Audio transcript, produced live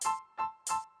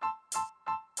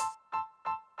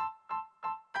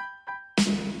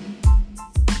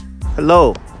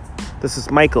Hello, this is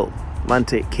Michael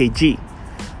Lante KG.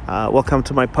 Welcome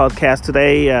to my podcast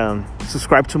today.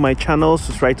 Subscribe to my channel,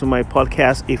 subscribe to my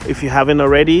podcast if you haven't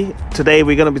already. Today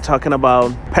we're going to be talking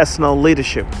about personal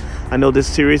leadership. I know this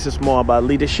series is more about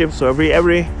leadership, so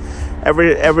every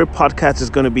podcast is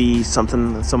going to be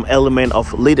some element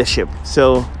of leadership.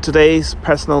 So today's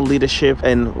personal leadership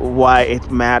and why it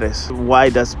matters.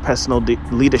 Why does personal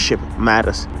leadership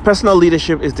matters? Personal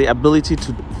leadership is the ability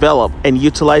to develop and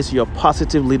utilize your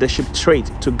positive leadership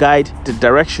trait to guide the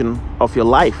direction of your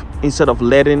life instead of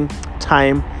letting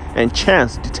time and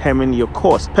chance determine your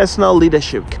course. Personal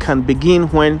leadership can begin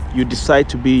when you decide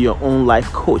to be your own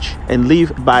life coach and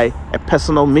live by a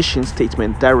personal mission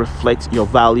statement that reflects your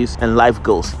values and life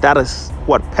goals. That is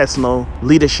what personal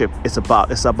leadership is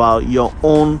about. It's about your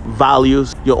own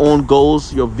values, your own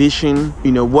goals, your vision,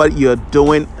 what you're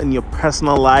doing in your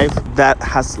personal life that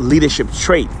has leadership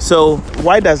trait. So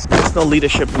why does personal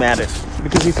leadership matter?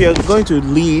 Because if you're going to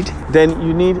lead, then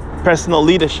you need personal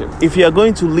leadership. If you're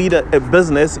going to lead a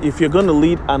business, if you're going to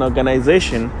lead an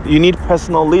organization, you need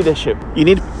personal leadership. You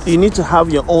need to have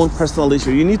your own personal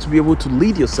leadership. You need to be able to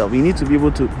lead yourself. You need to be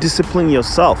able to discipline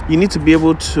yourself. You need to be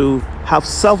able to have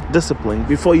self-discipline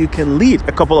before you can lead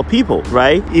a couple of people,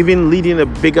 right? Even leading a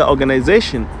bigger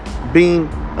organization, being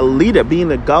a leader,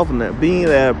 being a governor, being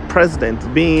a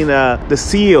president, being the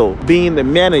CEO, being the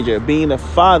manager, being a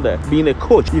father, being a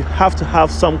coach. You have to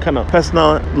have some kind of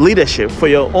personal leadership for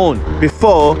your own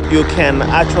before you can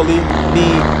actually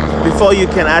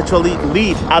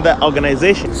lead other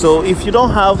organizations. So if you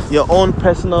don't have your own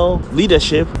personal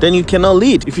leadership, then you cannot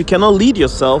lead. If you cannot lead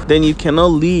yourself, then you cannot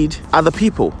lead other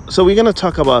people. So I'm going to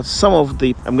talk about some of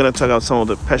the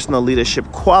personal leadership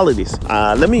qualities.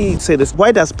 Let me say this.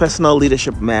 Why does personal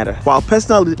leadership matter? While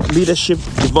personal leadership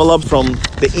develops from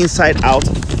the inside out,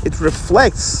 it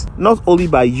reflects not only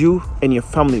by you and your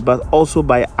family, but also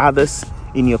by others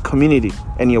in your community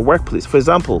and your workplace. For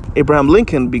example, Abraham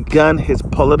Lincoln began his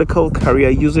political career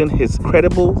using his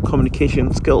credible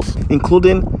communication skills,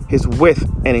 including his wit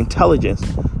and intelligence,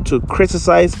 to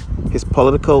criticize his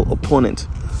political opponent.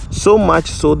 So much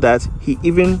so that he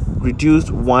even reduced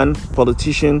one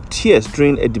politician to tears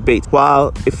during a debate. While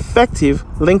effective,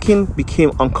 Lincoln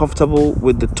became uncomfortable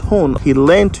with the tone. He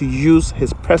learned to use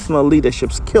his personal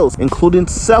leadership skills, including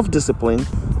self-discipline,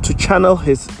 to channel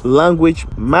his language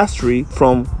mastery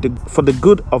for the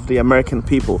good of the American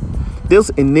people. This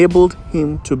enabled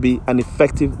him to be an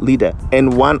effective leader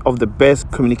and one of the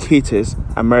best communicators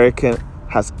America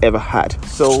has ever had.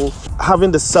 So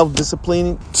having the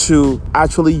self-discipline to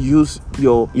actually use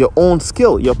your own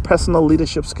skill, your personal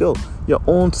leadership skill, your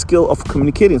own skill of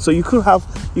communicating. So you could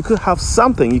have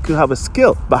something, you could have a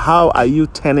skill, but how are you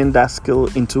turning that skill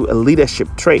into a leadership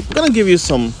trait? I'm gonna give you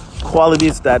some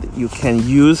qualities that you can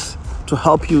use to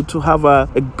help you to have a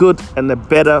good and a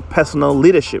better personal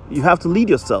leadership. You have to lead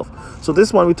yourself. So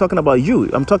this one, we're talking about you.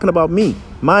 I'm talking about me,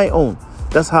 my own.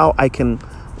 That's how I can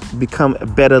become a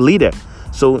better leader.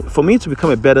 So for me to become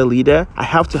a better leader, I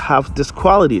have to have these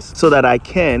qualities so that I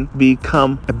can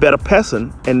become a better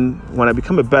person. And when I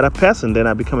become a better person, then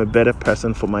I become a better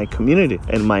person for my community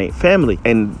and my family.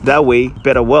 And that way,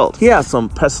 better world. Here are some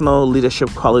personal leadership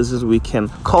qualities we can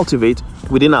cultivate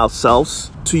within ourselves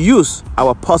to use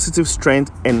our positive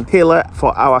strength and tailor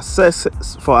for our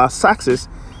success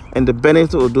and the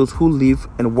benefit of those who live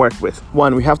and work with.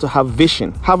 One, we have to have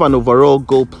vision. Have an overall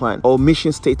goal plan or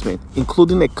mission statement,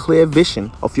 including a clear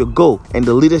vision of your goal and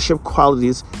the leadership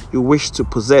qualities you wish to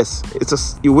possess. It's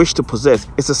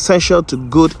essential to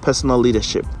good personal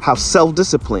leadership. Have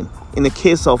self-discipline. In the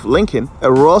case of Lincoln,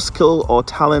 a raw skill or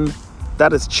talent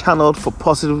that is channeled for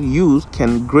positive use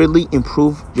can greatly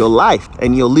improve your life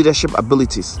and your leadership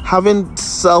abilities. Having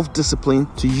self-discipline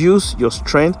to use your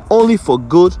strength only for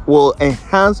good will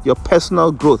enhance your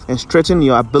personal growth and strengthen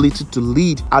your ability to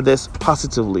lead others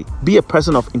positively. Be a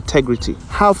person of integrity.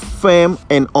 Have firm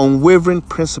and unwavering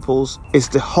principles is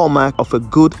the hallmark of a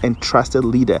good and trusted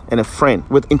leader and a friend.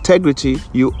 With integrity,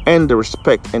 you earn the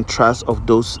respect and trust of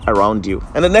those around you.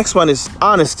 And the next one is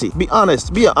honesty. Be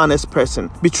honest. Be an honest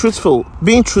person. Be truthful.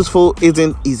 Being truthful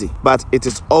isn't easy, but it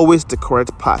is always the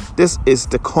correct path. This is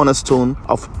the cornerstone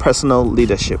of personal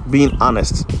leadership. Being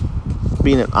honest.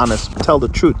 Tell the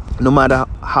truth, no matter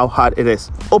how hard it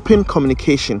is. Open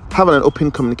communication. Having an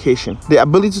open communication. The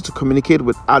ability to communicate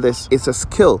with others is a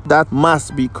skill that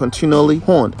must be continually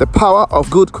honed. The power of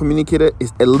good communicator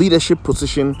is a leadership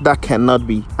position that cannot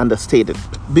be understated.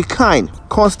 Be kind.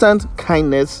 Constant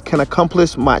kindness can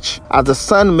accomplish much. As the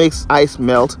sun makes ice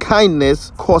melt,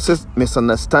 kindness causes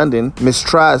misunderstanding,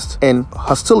 mistrust, and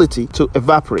hostility to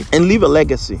evaporate. And leave a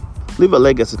legacy. Leave a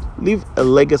legacy. Leave a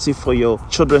legacy for your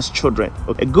children's children.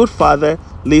 Okay? A good father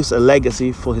leaves a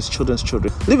legacy for his children's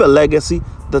children. Leave a legacy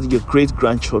that your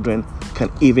great-grandchildren can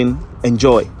even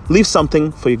enjoy. Leave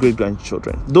something for your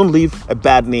great-grandchildren. Don't leave a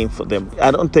bad name for them.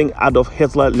 I don't think Adolf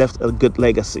Hitler left a good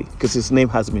legacy because his name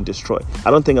has been destroyed.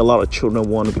 I don't think a lot of children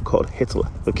want to be called Hitler,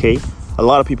 okay? A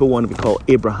lot of people want to be called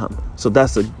Abraham. So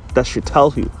that should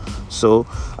tell you. So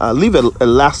leave a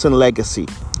lasting legacy.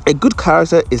 A good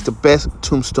character is the best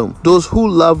tombstone. Those who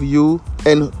love you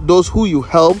and those who you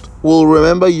helped will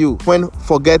remember you when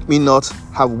forget-me-nots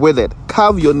have withered.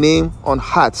 Carve your name on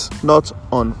hearts, not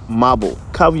on marble.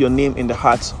 Carve your name in the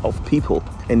hearts of people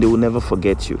and they will never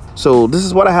forget you. So this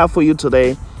is what I have for you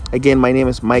today. Again, my name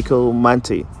is Michael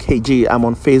Mante, KG. I'm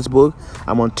on Facebook.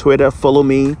 I'm on Twitter. Follow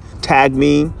me, tag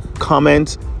me,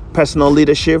 comment, personal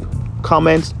leadership,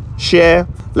 comment, share.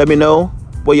 Let me know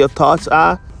what your thoughts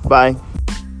are. Bye.